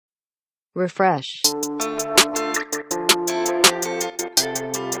Refresh.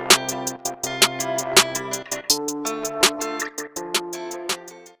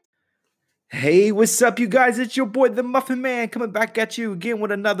 Hey, what's up, you guys? It's your boy, the Muffin Man, coming back at you again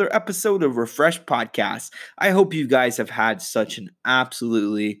with another episode of Refresh Podcast. I hope you guys have had such an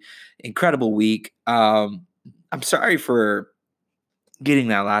absolutely incredible week. I'm sorry for getting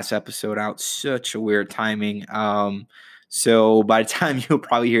that last episode out. Such a weird timing. So by the time you'll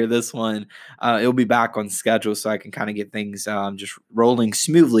probably hear this one, it'll be back on schedule so I can kind of get things just rolling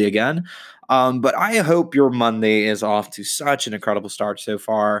smoothly again. But I hope your Monday is off to such an incredible start so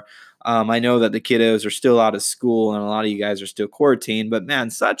far. I know that the kiddos are still out of school and a lot of you guys are still quarantined, but man,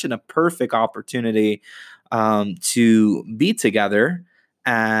 such a perfect opportunity to be together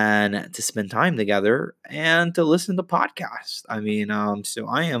and to spend time together and to listen to podcasts. So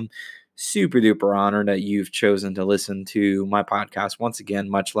I am super duper honored that you've chosen to listen to my podcast once again.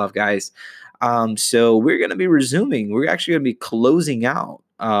 Much love, guys. So we're going to be resuming. We're actually going to be closing out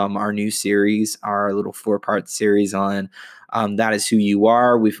our new series, our little 4-part series on That Is Who You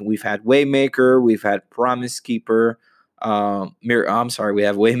Are. We've had Waymaker, we've had Promise Keeper. We have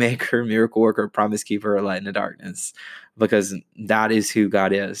Waymaker, Miracle Worker, Promise Keeper, Light in the Darkness, because that is who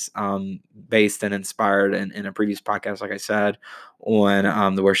God is, based and inspired in a previous podcast, like I said,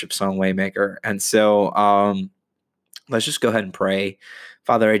 on the worship song Waymaker. And so let's just go ahead and pray.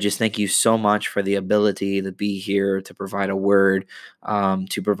 Father, I just thank you so much for the ability to be here, to provide a word,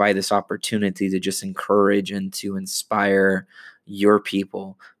 to provide this opportunity to just encourage and to inspire your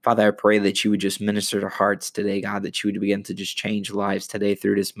people. Father, I pray that you would just minister to hearts today, God, that you would begin to just change lives today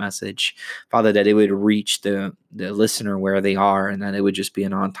through this message. Father, that it would reach the listener where they are and that it would just be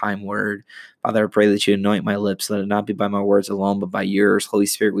an on-time word. Father, I pray that you anoint my lips, let it not be by my words alone, but by yours. Holy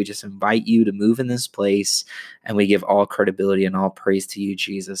Spirit, we just invite you to move in this place, and we give all credibility and all praise to you,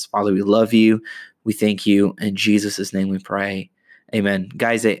 Jesus. Father, we love you. We thank you. In Jesus' name we pray. Amen.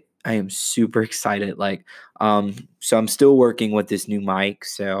 Guys, I am super excited. So I'm still working with this new mic.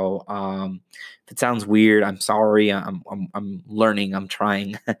 So if it sounds weird, I'm sorry. I'm learning. I'm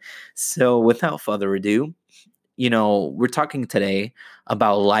trying. So without further ado, we're talking today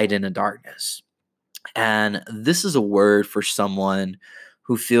about light in the darkness. And this is a word for someone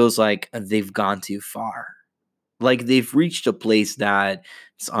who feels like they've gone too far. Like they've reached a place that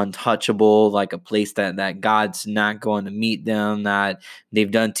it's untouchable, like a place that God's not going to meet them, that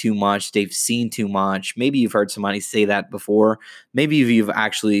they've done too much, they've seen too much. Maybe you've heard somebody say that before. Maybe you've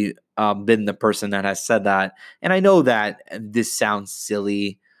actually been the person that has said that. And I know that this sounds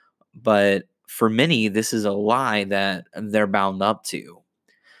silly, but for many, this is a lie that they're bound up to.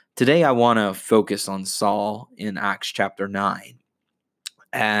 Today, I want to focus on Saul in Acts chapter 9.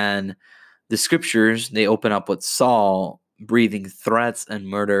 And the scriptures, they open up with Saul breathing threats and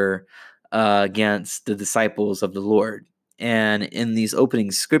murder against the disciples of the Lord. And in these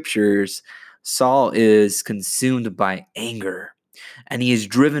opening scriptures, Saul is consumed by anger, and he is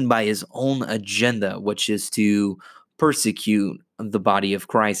driven by his own agenda, which is to persecute the body of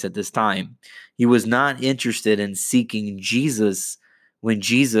Christ at this time. He was not interested in seeking Jesus when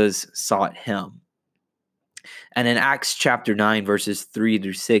Jesus sought him. And in Acts chapter 9, verses 3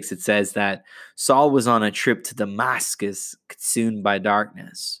 through 6, it says that Saul was on a trip to Damascus, consumed by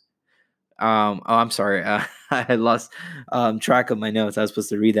darkness. I'm sorry. I had lost track of my notes. I was supposed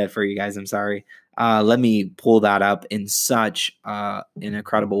to read that for you guys. I'm sorry. Let me pull that up in such an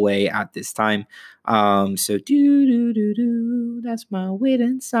incredible way at this time. So do do do do. That's my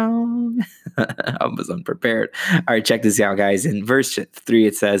waiting song. I was unprepared. All right, check this out, guys. In verse 3,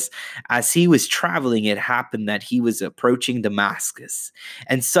 it says, "As he was traveling, it happened that he was approaching Damascus,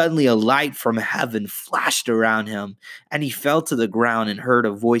 and suddenly a light from heaven flashed around him, and he fell to the ground and heard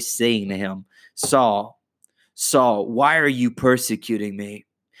a voice saying to him, 'Saul, Saul, why are you persecuting me?'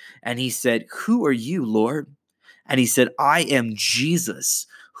 And he said, 'Who are you, Lord?' And he said, 'I am Jesus,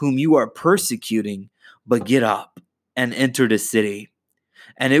 whom you are persecuting, but get up and enter the city,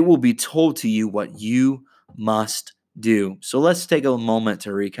 and it will be told to you what you must do.'" So let's take a moment to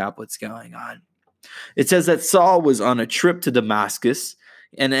recap what's going on. It says that Saul was on a trip to Damascus,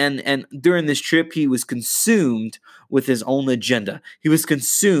 and during this trip, he was consumed with his own agenda. He was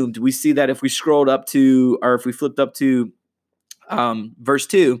consumed. We see that if we scrolled up to, or if we flipped up to verse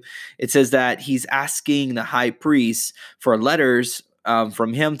 2, it says that he's asking the high priest for letters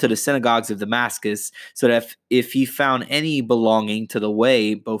from him to the synagogues of Damascus, so that if he found any belonging to the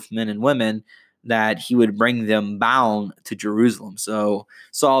way, both men and women, that he would bring them bound to Jerusalem. So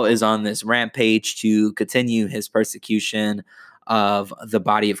Saul is on this rampage to continue his persecution of the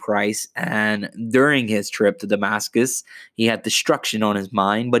body of Christ. And during his trip to Damascus, he had destruction on his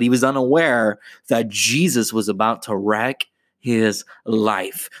mind, but he was unaware that Jesus was about to wreck his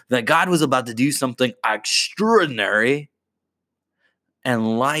life, that God was about to do something extraordinary,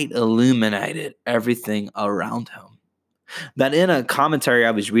 and light illuminated everything around him. That in a commentary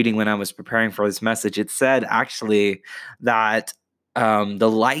I was reading when I was preparing for this message, it said actually that the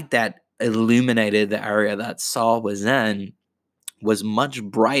light that illuminated the area that Saul was in was much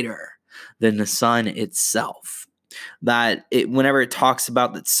brighter than the sun itself. That whenever it talks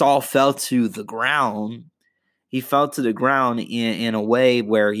about that Saul fell to the ground, he fell to the ground in a way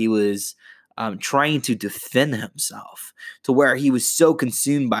where he was trying to defend himself, to where he was so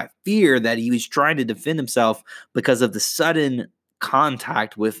consumed by fear that he was trying to defend himself because of the sudden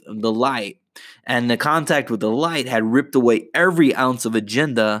contact with the light. And the contact with the light had ripped away every ounce of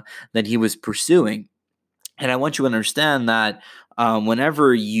agenda that he was pursuing. And I want you to understand that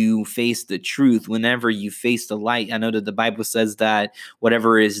whenever you face the truth, whenever you face the light, I know that the Bible says that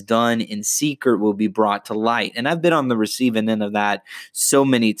whatever is done in secret will be brought to light. And I've been on the receiving end of that so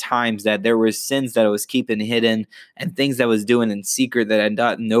many times, that there were sins that I was keeping hidden and things that I was doing in secret that I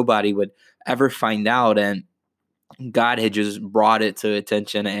thought nobody would ever find out. And God had just brought it to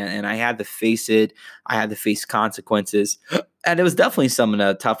attention, and I had to face it. I had to face consequences. And it was definitely some of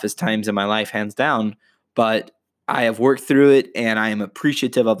the toughest times in my life, hands down. But I have worked through it, and I am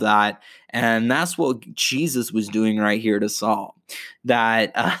appreciative of that. And that's what Jesus was doing right here to Saul.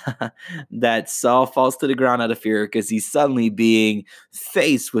 That that Saul falls to the ground out of fear because he's suddenly being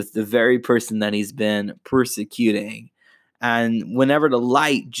faced with the very person that he's been persecuting. And whenever the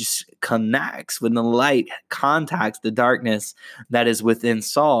light just connects, when the light contacts the darkness that is within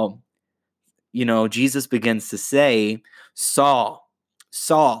Saul, Jesus begins to say, Saul,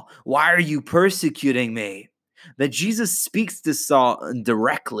 Saul, why are you persecuting me? That Jesus speaks to Saul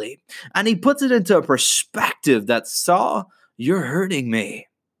directly, and he puts it into a perspective that, Saul, you're hurting me.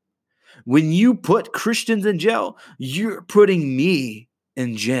 When you put Christians in jail, you're putting me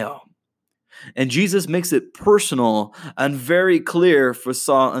in jail. And Jesus makes it personal and very clear for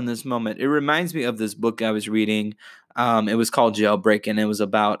Saul in this moment. It reminds me of this book I was reading. It was called Jailbreak, and it was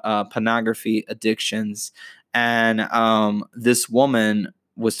about pornography addictions. And this woman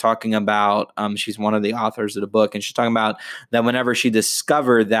was talking about, she's one of the authors of the book, and she's talking about that whenever she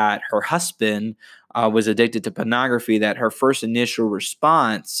discovered that her husband was addicted to pornography, that her first initial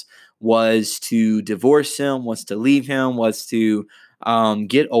response was to divorce him, was to leave him, was to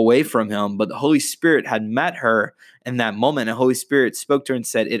get away from him. But the Holy Spirit had met her in that moment. And the Holy Spirit spoke to her and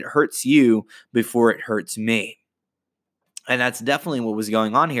said, it hurts you before it hurts me. And that's definitely what was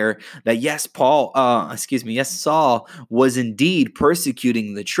going on here. That yes, Saul was indeed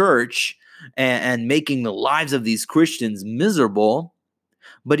persecuting the church and making the lives of these Christians miserable,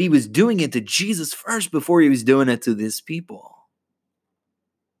 but he was doing it to Jesus first before he was doing it to these people.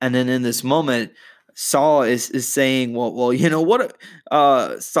 And then in this moment, Saul is saying, well, you know what?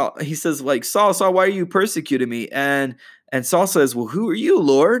 Saul, he says, like, Saul, why are you persecuting me? And Saul says, well, who are you,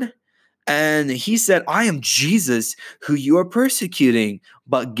 Lord? And he said, I am Jesus who you are persecuting,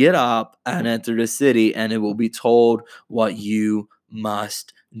 but get up and enter the city, and it will be told what you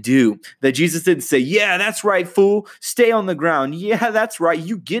must do. That Jesus didn't say, yeah, that's right, fool. Stay on the ground. Yeah, that's right.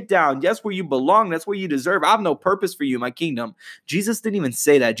 You get down. That's where you belong. That's where you deserve. I have no purpose for you in my kingdom. Jesus didn't even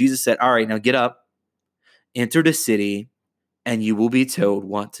say that. Jesus said, all right, now get up, enter the city, and you will be told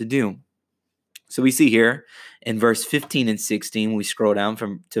what to do. So we see here in verse 15 and 16, we scroll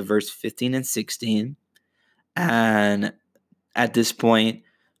down to verse 15 and 16. And at this point,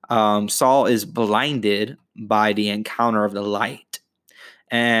 Saul is blinded by the encounter of the light.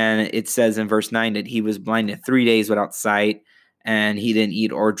 And it says in verse 9 that he was blinded 3 days without sight, and he didn't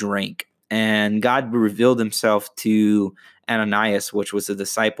eat or drink. And God revealed himself to Ananias, which was a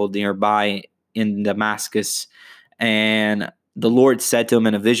disciple nearby in Damascus. And the Lord said to him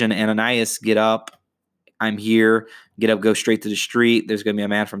in a vision, Ananias, get up. I'm here. Get up, go straight to the street. There's going to be a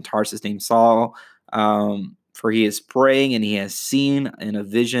man from Tarsus named Saul. For he is praying, and he has seen in a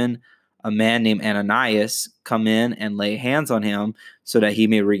vision a man named Ananias come in and lay hands on him so that he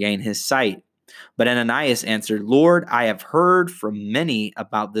may regain his sight. But Ananias answered, Lord, I have heard from many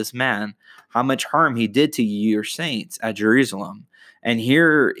about this man, how much harm he did to you, your saints at Jerusalem. And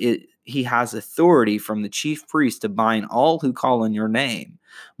here he has authority from the chief priest to bind all who call on your name.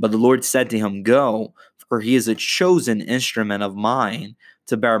 But the Lord said to him, go, for he is a chosen instrument of mine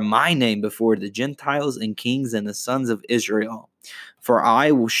to bear my name before the Gentiles and kings and the sons of Israel. For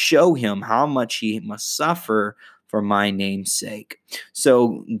I will show him how much he must suffer for my name's sake.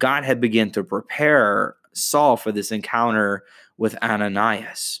 So God had begun to prepare Saul for this encounter with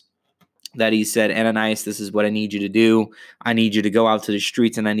Ananias. That he said, Ananias, this is what I need you to do. I need you to go out to the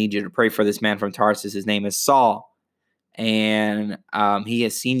streets and I need you to pray for this man from Tarsus. His name is Saul. And he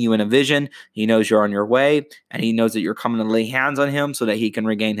has seen you in a vision. He knows you're on your way, and he knows that you're coming to lay hands on him so that he can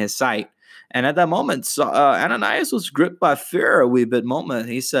regain his sight. And at that moment, Ananias was gripped by fear a wee bit moment.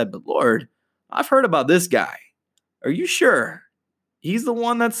 He said, but Lord, I've heard about this guy. Are you sure? He's the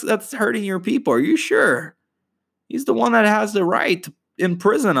one that's hurting your people. Are you sure? He's the one that has the right to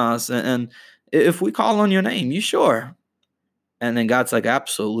imprison us. And if we call on your name, you sure? And then God's like,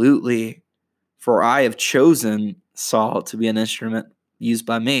 absolutely. For I have chosen Saul to be an instrument used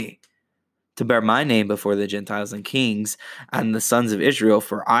by me to bear my name before the Gentiles and kings and the sons of Israel.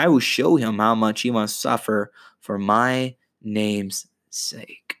 For I will show him how much he must suffer for my name's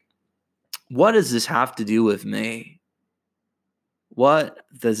sake. What does this have to do with me? What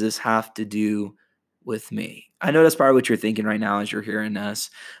does this have to do with me? I know that's probably what you're thinking right now as you're hearing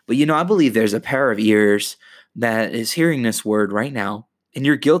this. But I believe there's a pair of ears that is hearing this word right now, and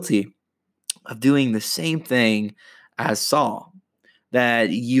you're guilty of doing the same thing as Saul, that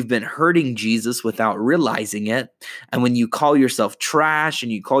you've been hurting Jesus without realizing it. And when you call yourself trash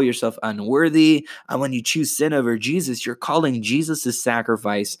and you call yourself unworthy, and when you choose sin over Jesus, you're calling Jesus'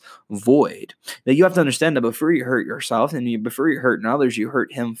 sacrifice void. Now you have to understand that before you hurt yourself and before you hurt others, you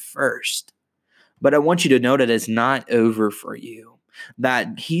hurt him first. But I want you to know that it's not over for you,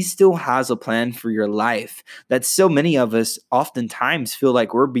 that he still has a plan for your life, that so many of us oftentimes feel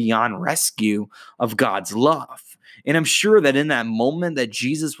like we're beyond rescue of God's love. And I'm sure that in that moment that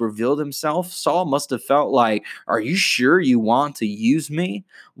Jesus revealed himself, Saul must have felt like, are you sure you want to use me?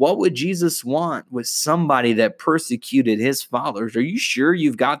 What would Jesus want with somebody that persecuted his followers? Are you sure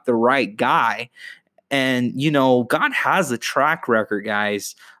you've got the right guy? And, God has a track record,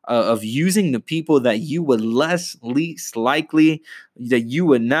 guys, of using the people that you would least likely, that you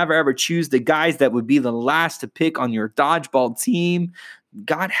would never, ever choose, the guys that would be the last to pick on your dodgeball team.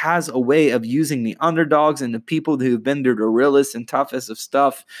 God has a way of using the underdogs and the people who've been through the realest and toughest of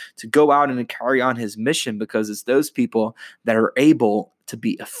stuff to go out and to carry on his mission, because it's those people that are able to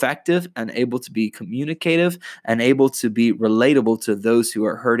be effective and able to be communicative and able to be relatable to those who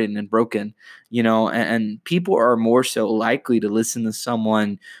are hurting and broken, and people are more so likely to listen to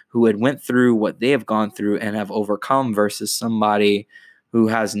someone who had went through what they have gone through and have overcome versus somebody who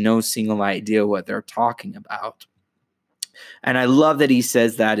has no single idea what they're talking about. And I love that he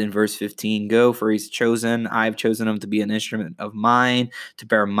says that in verse 15, go, for he's chosen. I've chosen him to be an instrument of mine, to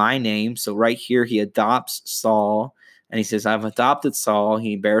bear my name. So right here, he adopts Saul. And he says, I've adopted Saul.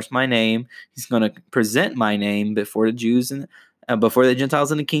 He bears my name. He's going to present my name before the Jews and before the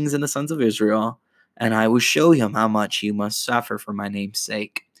Gentiles and the kings and the sons of Israel. And I will show him how much he must suffer for my name's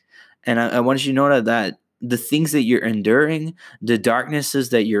sake. And I want you to know that the things that you're enduring, the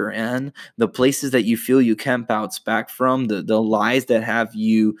darknesses that you're in, the places that you feel you can't bounce back from, the lies that have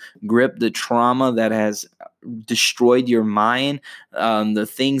you gripped, the trauma that has destroyed your mind, the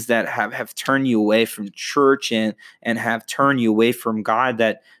things that have turned you away from church and have turned you away from God,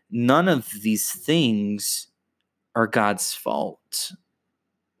 that none of these things are God's fault.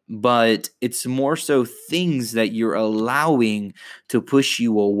 But it's more so things that you're allowing to push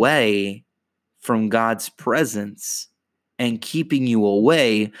you away from God's presence and keeping you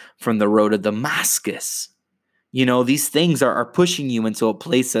away from the road of Damascus. These things are pushing you into a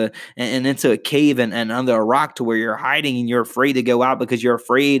place and into a cave and under a rock to where you're hiding and you're afraid to go out because you're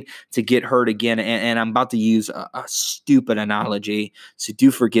afraid to get hurt again. And I'm about to use a stupid analogy, so do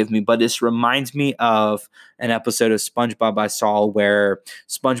forgive me, but this reminds me of an episode of SpongeBob I saw where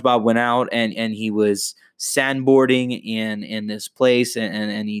SpongeBob went out and he was sandboarding in this place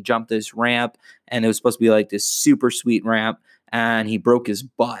and he jumped this ramp, and it was supposed to be like this super sweet ramp, and he broke his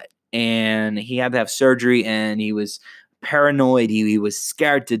butt. And he had to have surgery, and he was paranoid. He was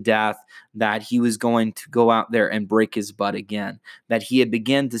scared to death that he was going to go out there and break his butt again, that he had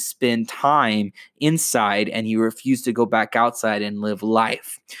begun to spend time inside and he refused to go back outside and live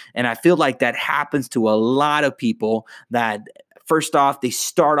life. And I feel like that happens to a lot of people, that first off, they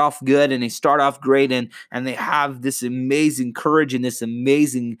start off good and they start off great and they have this amazing courage and this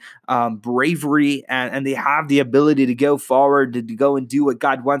amazing bravery and they have the ability to go forward, to go and do what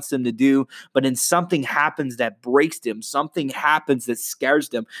God wants them to do. But then something happens that breaks them. Something happens that scares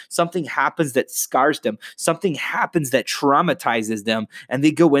them. Something happens that scars them. Something happens that traumatizes them. And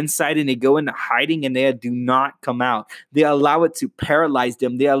they go inside and they go into hiding and they do not come out. They allow it to paralyze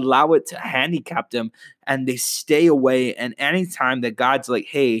them. They allow it to handicap them. and they stay away. And anytime that God's like,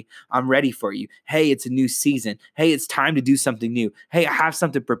 hey, I'm ready for you. Hey, it's a new season. Hey, it's time to do something new. Hey, I have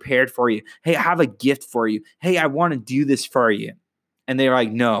something prepared for you. Hey, I have a gift for you. Hey, I want to do this for you. And they're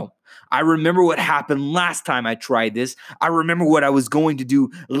like, no, I remember what happened last time I tried this. I remember what I was going to do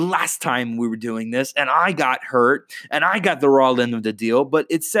last time we were doing this, and I got hurt, and I got the raw end of the deal. But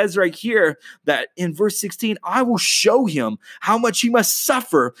it says right here that in verse 16, I will show him how much he must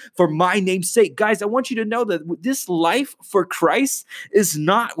suffer for my name's sake. Guys, I want you to know that this life for Christ is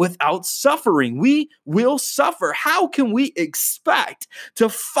not without suffering. We will suffer. How can we expect to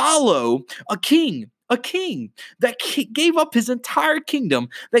follow a king? A king that gave up his entire kingdom,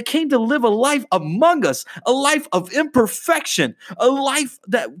 that came to live a life among us, a life of imperfection, a life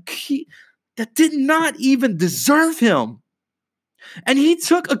that did not even deserve him. And he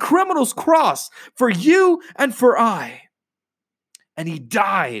took a criminal's cross for you and for I. And he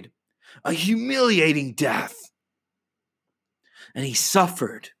died a humiliating death. And he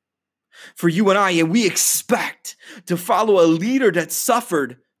suffered for you and I. And we expect to follow a leader that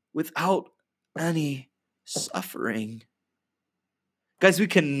suffered without any suffering. Guys, we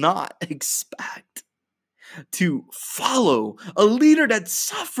cannot expect to follow a leader that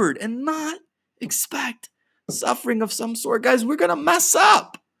suffered and not expect suffering of some sort. Guys, we're going to mess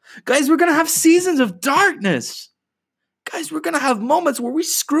up. Guys, we're going to have seasons of darkness. Guys, we're going to have moments where we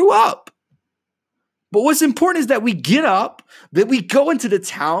screw up. But what's important is that we get up, that we go into the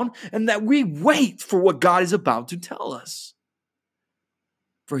town, and that we wait for what God is about to tell us.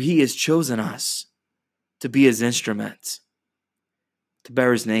 For he has chosen us to be his instruments, to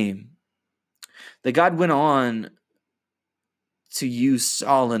bear his name. That God went on to use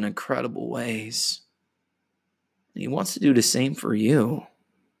Saul in incredible ways. And he wants to do the same for you.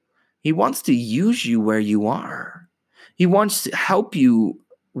 He wants to use you where you are. He wants to help you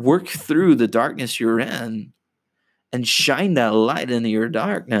work through the darkness you're in and shine that light into your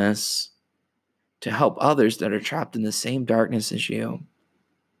darkness to help others that are trapped in the same darkness as you.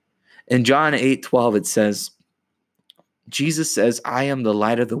 In John 8:12, it says, Jesus says, I am the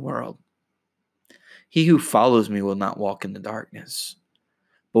light of the world. He who follows me will not walk in the darkness,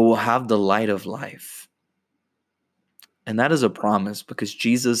 but will have the light of life. And that is a promise because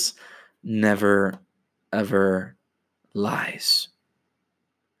Jesus never, ever lies.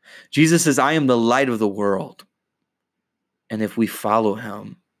 Jesus says, I am the light of the world. And if we follow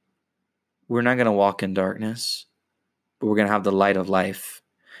him, we're not going to walk in darkness, but we're going to have the light of life.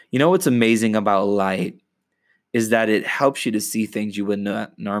 You know what's amazing about light is that it helps you to see things you would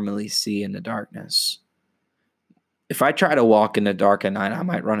not normally see in the darkness. If I try to walk in the dark at night, I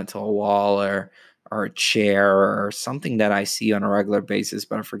might run into a wall or a chair or something that I see on a regular basis,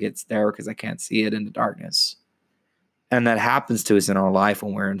 but I forget it's there because I can't see it in the darkness. And that happens to us in our life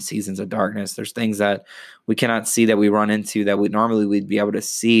when we're in seasons of darkness. There's things that we cannot see that we run into that we'd be able to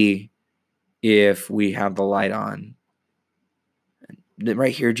see if we have the light on.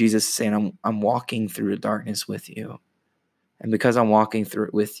 Right here, Jesus is saying, I'm walking through the darkness with you. And because I'm walking through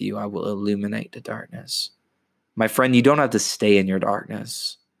it with you, I will illuminate the darkness. My friend, you don't have to stay in your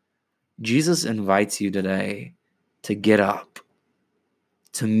darkness. Jesus invites you today to get up,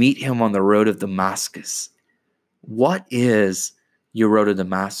 to meet him on the road of Damascus. What is your road to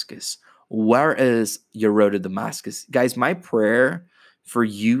Damascus? Where is your road to Damascus? Guys, my prayer for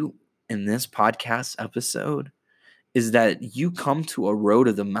you in this podcast episode is that you come to a road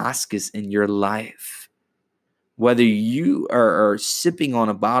of Damascus in your life. Whether you are sipping on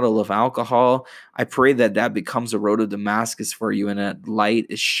a bottle of alcohol, I pray that that becomes a road of Damascus for you and that light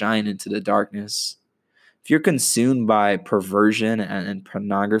is shine into the darkness. If you're consumed by perversion and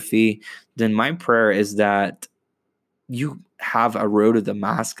pornography, then my prayer is that you have a road of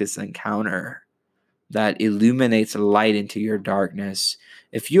Damascus encounter that illuminates light into your darkness.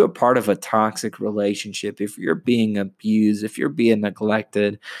 If you're part of a toxic relationship, if you're being abused, if you're being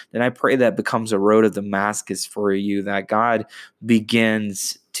neglected, then I pray that becomes a road of Damascus for you, that God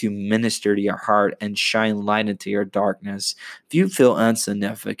begins to minister to your heart and shine light into your darkness. If you feel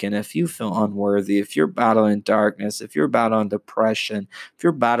insignificant, if you feel unworthy, if you're battling darkness, if you're battling depression, if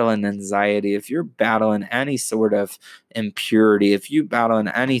you're battling anxiety, if you're battling any sort of impurity, if you battling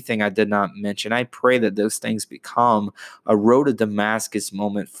anything I did not mention, I pray that those things become a road of Damascus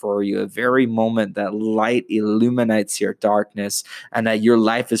moment for you, a very moment that light illuminates your darkness and that your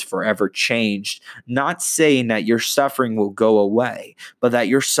life is forever changed. Not saying that your suffering will go away, but that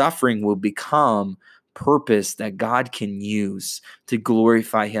your suffering will become purpose that God can use to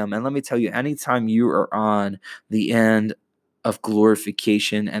glorify him. And let me tell you, anytime you are on the end of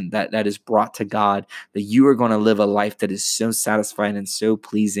glorification and that is brought to God, that you are going to live a life that is so satisfying and so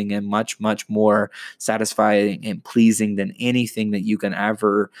pleasing and much, much more satisfying and pleasing than anything that you can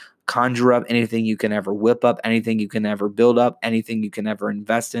ever conjure up, anything you can ever whip up, anything you can ever build up, anything you can ever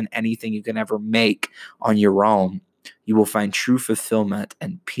invest in, anything you can ever make on your own. You will find true fulfillment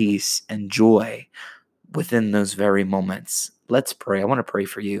and peace and joy within those very moments. Let's pray. I want to pray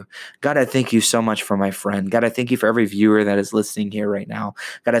for you. God, I thank you so much for my friend. God, I thank you for every viewer that is listening here right now.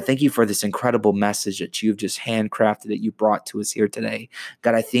 God, I thank you for this incredible message that you've just handcrafted, that you brought to us here today.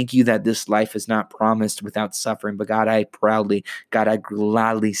 God, I thank you that this life is not promised without suffering, but God, I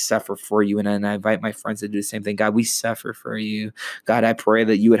gladly suffer for you. And I invite my friends to do the same thing. God, we suffer for you. God, I pray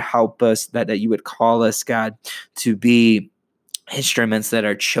that you would help us, that you would call us, God, to be instruments that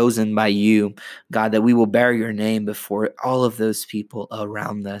are chosen by you, God, that we will bear your name before all of those people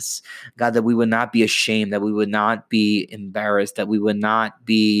around us. God, that we would not be ashamed, that we would not be embarrassed, that we would not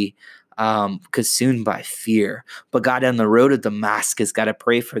be consumed by fear. But God, on the road to Damascus, God, I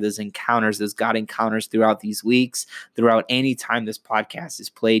pray for those encounters, those God encounters throughout these weeks, throughout any time this podcast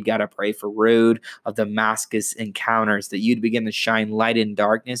is played. God, I pray for road of Damascus encounters, that you'd begin to shine light in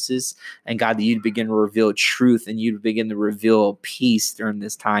darknesses, and God, that you'd begin to reveal truth and you'd begin to reveal peace during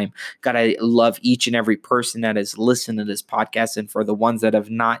this time. God, I love each and every person that has listened to this podcast, and for the ones that have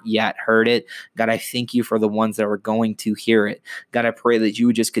not yet heard it, God, I thank you for the ones that are going to hear it. God, I pray that you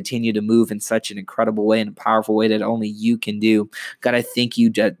would just continue to move in such an incredible way and a powerful way that only you can do. God, I thank you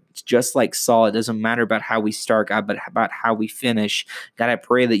that just like Saul, it doesn't matter about how we start, God, but about how we finish. God, I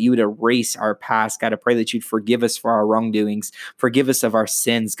pray that you would erase our past. God, I pray that you'd forgive us for our wrongdoings, forgive us of our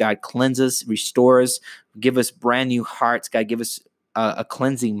sins. God, cleanse us, restore us, give us brand new hearts. God, give us a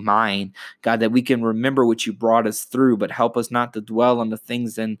cleansing mind, God, that we can remember what you brought us through, but help us not to dwell on the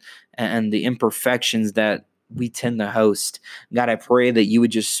things and the imperfections that we tend to host. God, I pray that you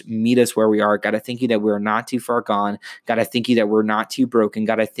would just meet us where we are. God, I thank you that we are not too far gone. God, I thank you that we're not too broken.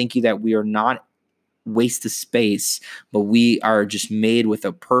 God, I thank you that we are not waste of space, but we are just made with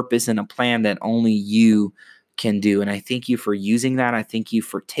a purpose and a plan that only you can do. And I thank you for using that. I thank you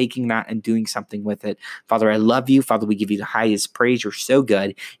for taking that and doing something with it. Father, I love you. Father, we give you the highest praise. You're so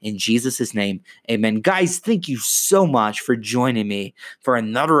good. In Jesus' name, amen. Guys, thank you so much for joining me for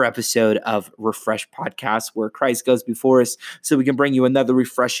another episode of Refresh Podcast, where Christ goes before us so we can bring you another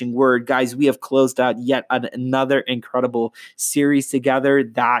refreshing word. Guys, we have closed out yet another incredible series together.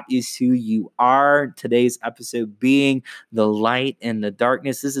 That is who you are. Today's episode being the light in the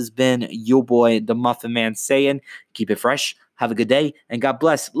darkness. This has been your boy, the Muffin Man, saying, keep it fresh. Have a good day and God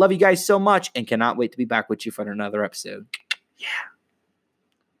bless. Love you guys so much and cannot wait to be back with you for another episode. Yeah.